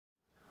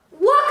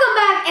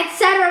back,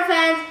 etc.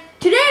 fans.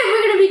 Today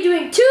we're going to be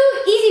doing 2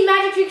 easy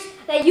magic tricks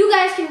that you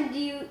guys can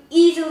do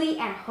easily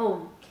at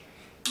home.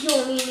 You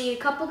only need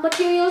a couple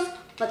materials,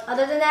 but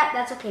other than that,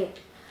 that's okay.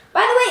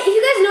 By the way, if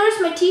you guys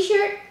noticed my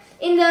t-shirt,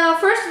 in the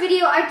first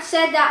video I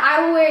said that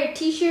I will wear a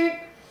t-shirt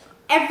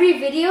every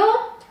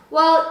video.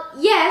 Well,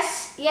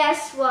 yes,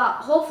 well,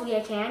 hopefully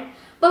I can.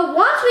 But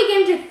once we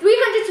get into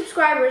 300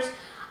 subscribers,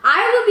 I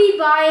will be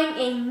buying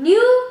a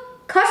new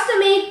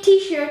custom-made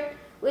t-shirt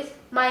with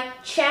my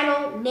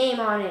channel name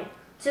on it.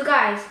 So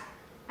guys,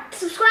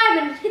 subscribe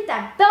and hit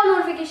that bell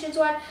notification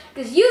button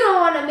because you don't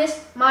want to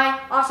miss my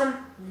awesome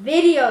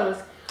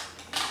videos.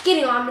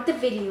 Getting on with the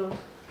video.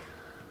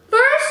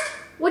 First,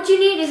 what you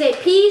need is a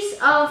piece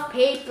of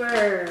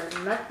paper.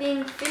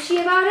 Nothing fishy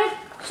about it,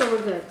 so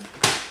we're good.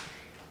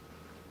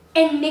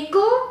 And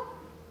nickel,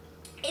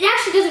 it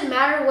actually doesn't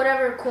matter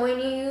whatever coin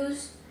you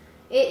use.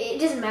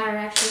 It doesn't matter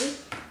actually.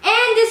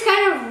 And this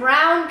kind of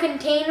round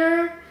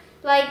container,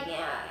 like,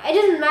 it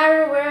doesn't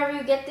matter wherever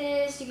you get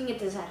this. You can get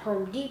this at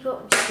Home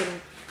Depot. Just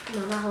kidding.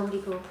 No, not Home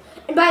Depot.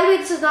 And by the way,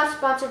 this is not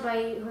sponsored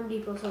by Home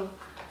Depot, so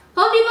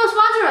Home Depot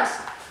sponsor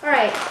us.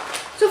 Alright,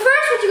 so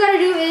first what you gotta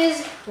do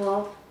is,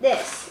 well,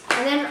 this.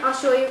 And then I'll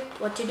show you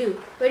what to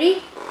do.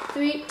 Ready?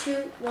 3,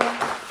 2, 1.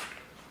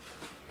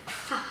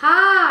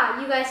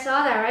 Haha! You guys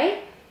saw that,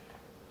 right?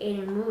 It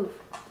didn't move.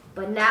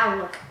 But now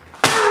look.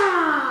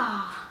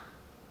 Ah!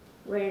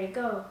 Where did it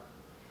go?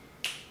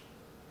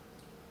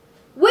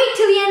 Wait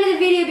till the end of the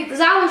video because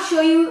I will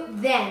show you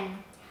then.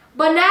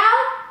 But now,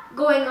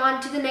 going on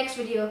to the next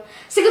video.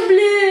 Second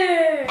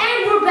blur!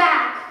 And we're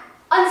back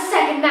on the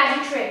second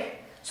magic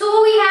trick. So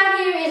what we have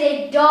here is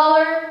a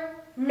 $1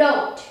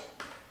 note.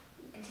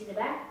 You can see the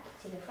back,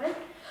 see the front.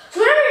 So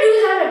what I'm going to do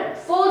is I'm going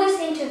to fold this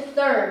into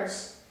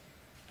thirds.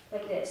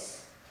 Like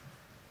this.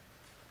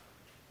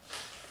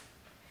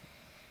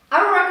 I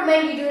don't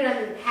recommend you do it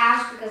on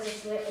halves because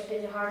it's a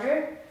bit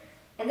harder.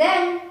 And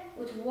then,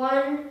 with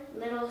one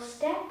little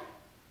step,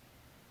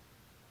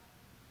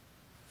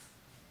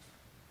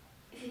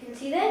 if you can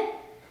see that?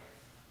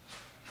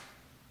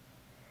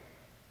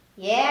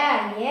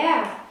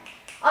 Yeah.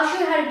 I'll show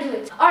you how to do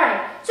it.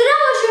 Alright, so now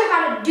I'll show you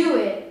how to do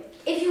it.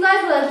 If you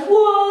guys were like,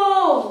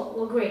 whoa!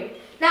 Well, great.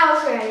 Now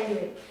I'll show you how to do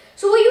it.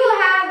 So what you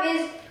will have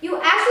is, you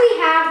actually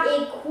have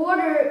a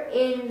quarter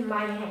in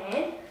my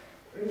hand.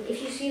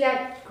 If you see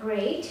that,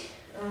 great.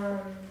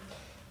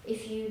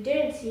 If you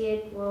didn't see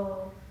it,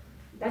 well,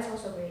 that's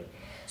also great.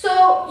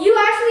 So you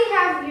actually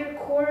have your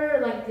quarter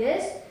like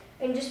this,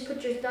 and just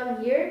put your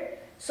thumb here,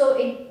 so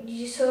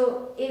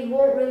it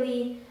won't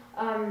really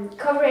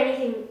cover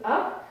anything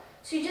up.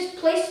 So you just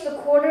place the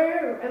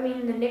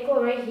the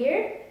nickel right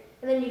here,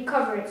 and then you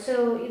cover it.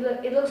 So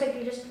it looks like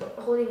you're just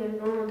holding a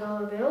normal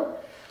dollar bill.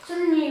 So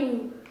then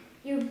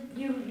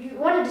you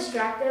want to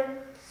distract them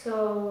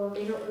so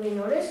they don't really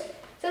notice.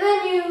 So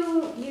then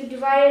you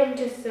divide it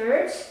into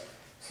thirds.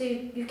 So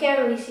you can't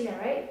really see that,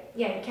 right?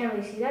 Yeah, you can't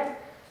really see that.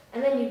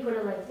 And then you put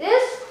it like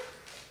this.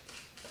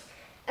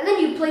 And then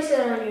you place it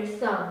on your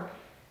thumb.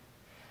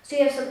 So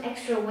you have some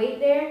extra weight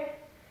there.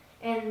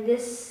 And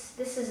this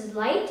is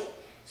light.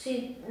 So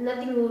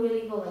nothing will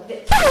really go like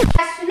this.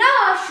 So now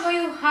I'll show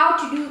you how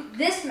to do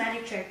this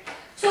magic trick.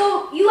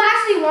 So you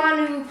actually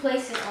want to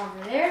place it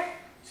over there.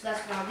 So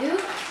that's what I'll do.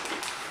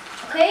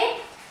 Okay?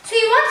 So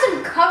you want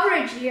some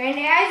coverage here, and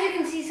as you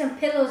can see, some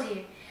pillows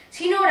here.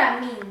 So you know what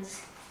that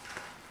means.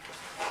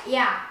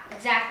 Yeah,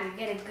 exactly.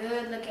 Get a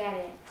good look at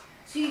it.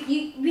 So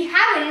we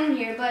have it in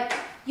here, but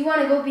you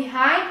want to go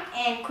behind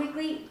and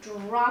quickly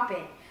drop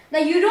it. Now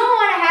you don't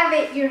want to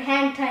have your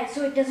hand tight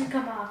so it doesn't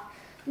come off.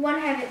 You want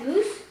to have it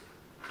loose,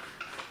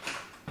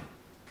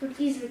 so it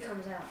easily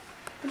comes out.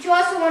 But you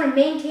also want to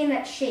maintain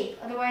that shape,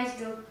 otherwise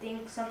they'll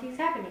think something's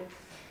happening.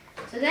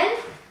 So then,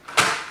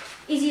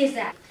 easy as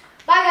that.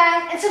 Bye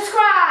guys, and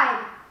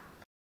subscribe!